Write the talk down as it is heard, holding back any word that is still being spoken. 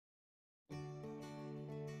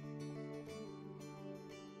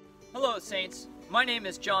Hello, Saints. My name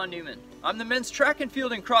is John Newman. I'm the men's track and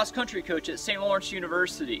field and cross country coach at St. Lawrence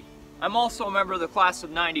University. I'm also a member of the class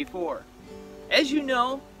of '94. As you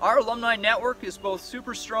know, our alumni network is both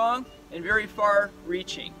super strong and very far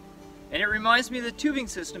reaching. And it reminds me of the tubing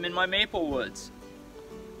system in my maple woods.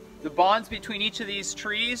 The bonds between each of these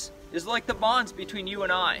trees is like the bonds between you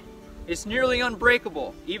and I. It's nearly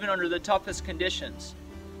unbreakable, even under the toughest conditions.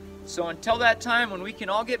 So until that time when we can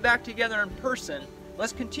all get back together in person,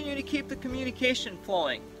 let's continue to keep the communication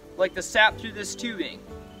flowing, like the sap through this tubing.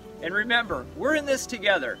 And remember, we're in this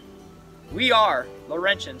together. We are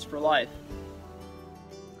Laurentians for life.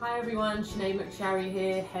 Hi everyone, Sinead McSharry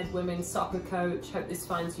here, head women's soccer coach. Hope this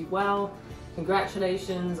finds you well.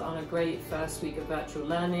 Congratulations on a great first week of virtual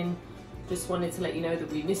learning. Just wanted to let you know that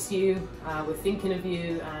we miss you, we're thinking of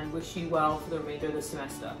you, and wish you well for the remainder of the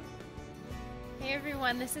semester. Hey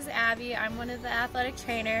everyone, this is Abby. I'm one of the athletic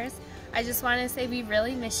trainers. I just want to say we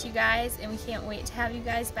really miss you guys and we can't wait to have you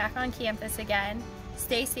guys back on campus again.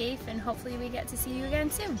 Stay safe and hopefully we get to see you again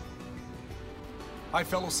soon. Hi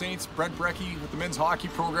fellow Saints, Brett Brecky with the men's hockey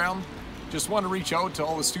program. Just want to reach out to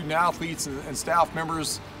all the student athletes and staff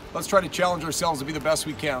members. Let's try to challenge ourselves to be the best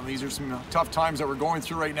we can. These are some tough times that we're going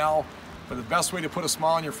through right now, but the best way to put a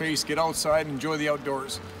smile on your face, get outside and enjoy the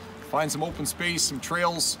outdoors. Find some open space, some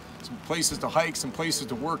trails, some places to hike, some places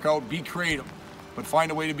to work out, be creative, but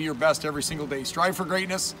find a way to be your best every single day. Strive for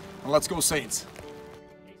greatness, and let's go Saints.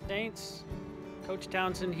 Hey Saints, Coach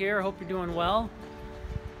Townsend here, hope you're doing well.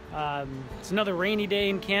 It's another rainy day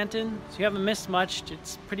in Canton, so you haven't missed much.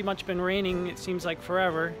 It's pretty much been raining, it seems like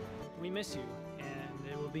forever. We miss you, and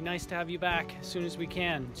it will be nice to have you back as soon as we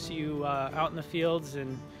can. See you out in the fields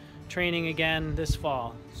and training again this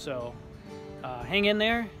fall. So hang in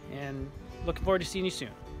there, and looking forward to seeing you soon.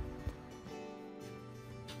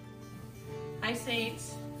 Hi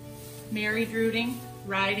Saints, Mary Druding,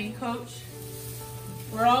 riding coach.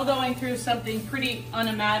 We're all going through something pretty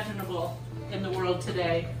unimaginable in the world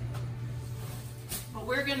today. But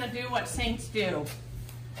we're gonna do what Saints do.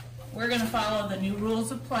 We're gonna follow the new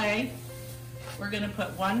rules of play. We're gonna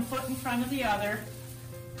put one foot in front of the other,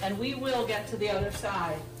 and we will get to the other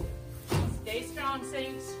side. Stay strong,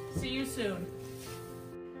 Saints. See you soon.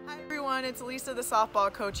 Hi everyone, it's Lisa, the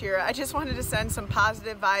softball coach here. I just wanted to send some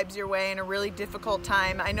positive vibes your way in a really difficult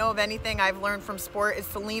time. I know if anything I've learned from sport is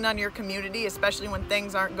to lean on your community, especially when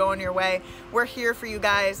things aren't going your way. We're here for you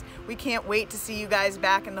guys. We can't wait to see you guys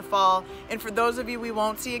back in the fall. And for those of you we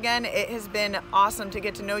won't see again, it has been awesome to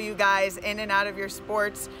get to know you guys in and out of your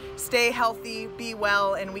sports. Stay healthy, be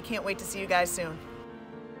well, and we can't wait to see you guys soon.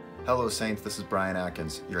 Hello Saints, this is Brian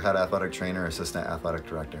Atkins, your head athletic trainer, assistant athletic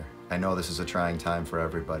director. I know this is a trying time for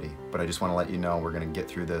everybody, but I just want to let you know we're going to get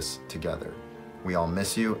through this together. We all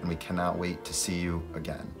miss you and we cannot wait to see you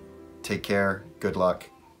again. Take care, good luck,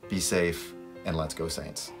 be safe, and let's go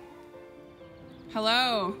Saints.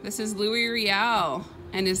 Hello, this is Louis Rial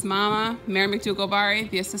and his mama, Mary McDougall-Barry,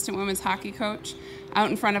 the assistant women's hockey coach, out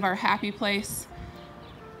in front of our happy place.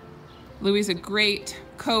 Louis is a great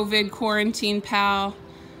COVID quarantine pal.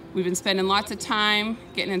 We've been spending lots of time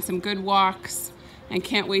getting in some good walks and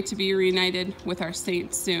can't wait to be reunited with our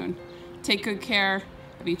Saints soon. Take good care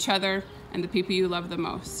of each other and the people you love the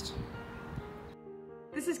most.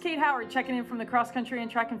 This is Kate Howard checking in from the cross country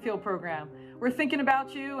and track and field program. We're thinking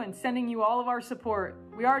about you and sending you all of our support.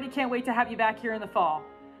 We already can't wait to have you back here in the fall.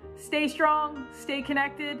 Stay strong, stay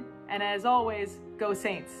connected, and as always, go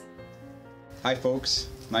Saints. Hi folks,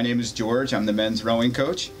 my name is George. I'm the men's rowing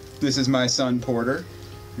coach. This is my son Porter.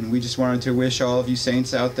 And we just wanted to wish all of you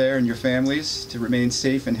Saints out there and your families to remain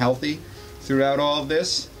safe and healthy throughout all of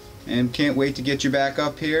this. And can't wait to get you back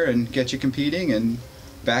up here and get you competing and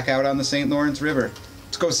back out on the St. Lawrence River.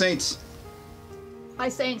 Let's go Saints! Hi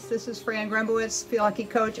Saints, this is Fran Grembowitz, field hockey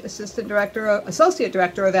coach, associate director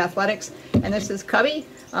of athletics, and this is Cubby.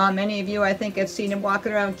 Many of you I think have seen him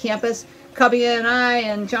walking around campus. Cubby and I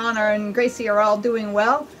and John and Gracie are all doing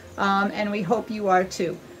well, and we hope you are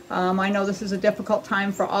too. I know this is a difficult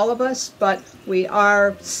time for all of us, but we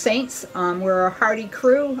are Saints. We're a hardy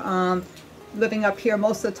crew, living up here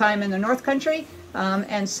most of the time in the North Country.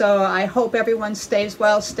 And so I hope everyone stays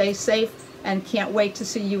well, stays safe, and can't wait to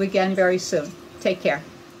see you again very soon. Take care.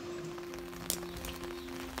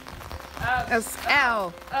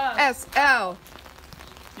 SL, SL.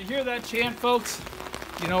 You hear that chant, folks?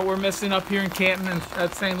 You know what we're missing up here in Canton and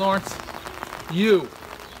at St. Lawrence? You.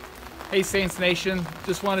 Hey Saints Nation,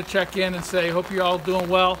 just want to check in and say hope you're all doing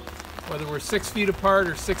well. Whether we're 6 feet apart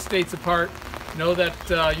or 6 states apart, know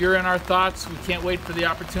that you're in our thoughts. We can't wait for the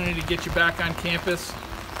opportunity to get you back on campus,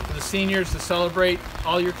 for the seniors to celebrate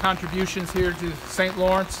all your contributions here to St.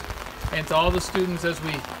 Lawrence. and to all the students as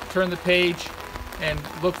we turn the page and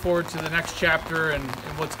look forward to the next chapter and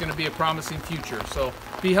what's going to be a promising future. So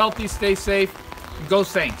be healthy, stay safe, and go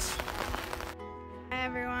Saints. Hi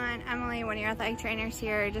everyone, Emily, one of your athletic trainers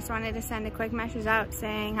here. Just wanted to send a quick message out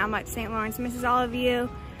saying how much St. Lawrence misses all of you.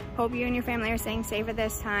 Hope you and your family are staying safe at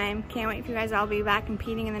this time. Can't wait for you guys all to be back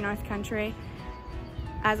competing in the North Country.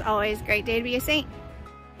 As always, great day to be a Saint.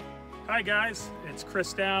 Hi guys, it's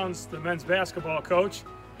Chris Downs, the men's basketball coach.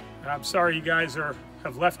 I'm sorry you guys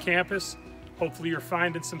have left campus. Hopefully you're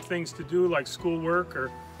finding some things to do like schoolwork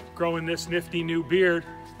or growing this nifty new beard.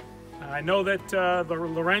 I know that the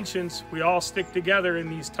Laurentians, we all stick together in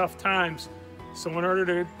these tough times. So in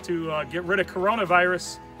order to get rid of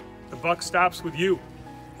coronavirus, the buck stops with you.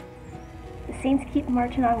 The Saints keep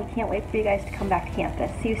marching on. We can't wait for you guys to come back to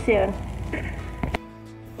campus. See you soon.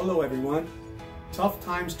 Hello everyone. Tough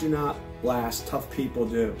times do not last, tough people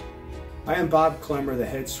do. I am Bob Clemmer, the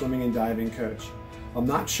head swimming and diving coach. I'm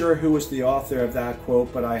not sure who was the author of that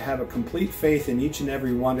quote, but I have a complete faith in each and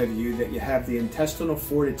every one of you that you have the intestinal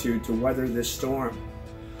fortitude to weather this storm.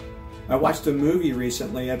 I watched a movie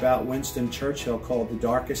recently about Winston Churchill called The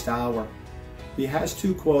Darkest Hour. He has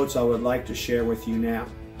two quotes I would like to share with you now.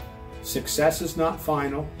 Success is not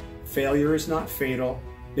final, failure is not fatal,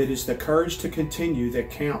 it is the courage to continue that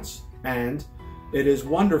counts, and it is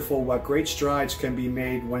wonderful what great strides can be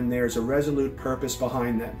made when there's a resolute purpose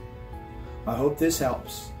behind them. I hope this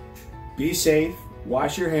helps. Be safe,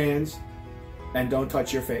 wash your hands, and don't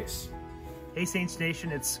touch your face. Hey Saints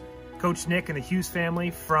Nation, it's Coach Nick and the Hughes family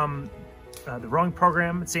from the rowing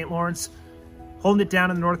program at St. Lawrence, holding it down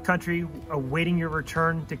in the North Country, awaiting your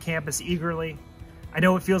return to campus eagerly. I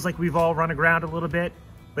know it feels like we've all run aground a little bit,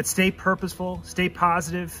 but stay purposeful, stay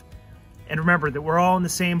positive, and remember that we're all in the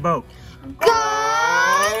same boat.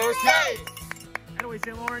 Go Saints! Anyway,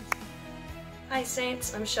 St. Lawrence. Hi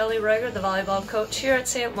Saints, I'm Shelly Ruegger, the volleyball coach here at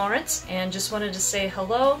St. Lawrence, and just wanted to say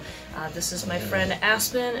hello. This is my friend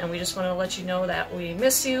Aspen, and we just want to let you know that we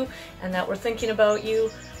miss you and that we're thinking about you.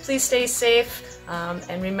 Please stay safe,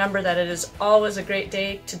 and remember that it is always a great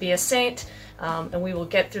day to be a Saint, and we will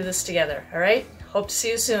get through this together, all right? Hope to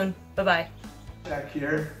see you soon. Bye-bye. Jack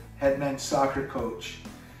here, head men's soccer coach.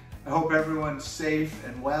 I hope everyone's safe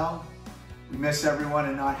and well. We miss everyone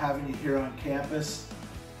and not having you here on campus,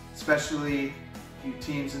 especially you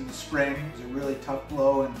teams in the spring. It was a really tough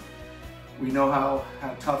blow, and we know how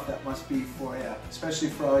tough that must be for you, especially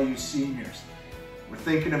for all you seniors. We're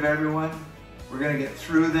thinking of everyone. We're going to get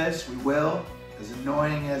through this. We will, as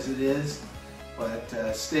annoying as it is,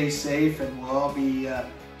 but stay safe, and we'll all be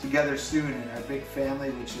together soon in our big family,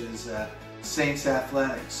 which is Saints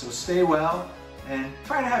Athletics. So stay well and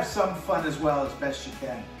try to have some fun as well as best you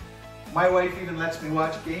can. My wife even lets me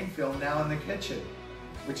watch game film now in the kitchen,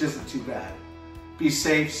 which isn't too bad. Be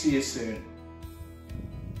safe, see you soon.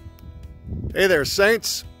 Hey there,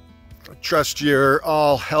 Saints. I trust you're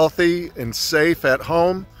all healthy and safe at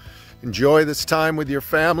home. Enjoy this time with your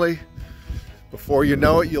family. Before you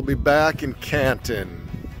know it, you'll be back in Canton.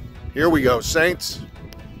 Here we go, Saints.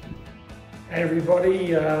 Hey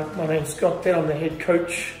everybody, my name's Scott Bell. I'm the head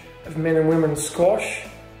coach of men and women's squash,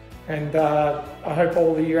 and I hope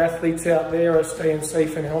all of you athletes out there are staying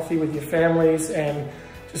safe and healthy with your families, and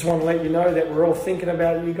just want to let you know that we're all thinking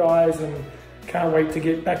about you guys and can't wait to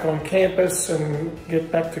get back on campus and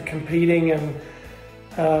get back to competing and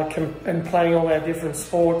playing all our different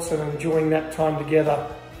sports and enjoying that time together.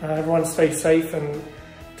 Everyone stay safe and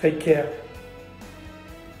take care.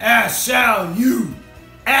 SLU!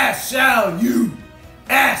 SLU!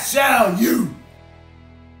 SLU!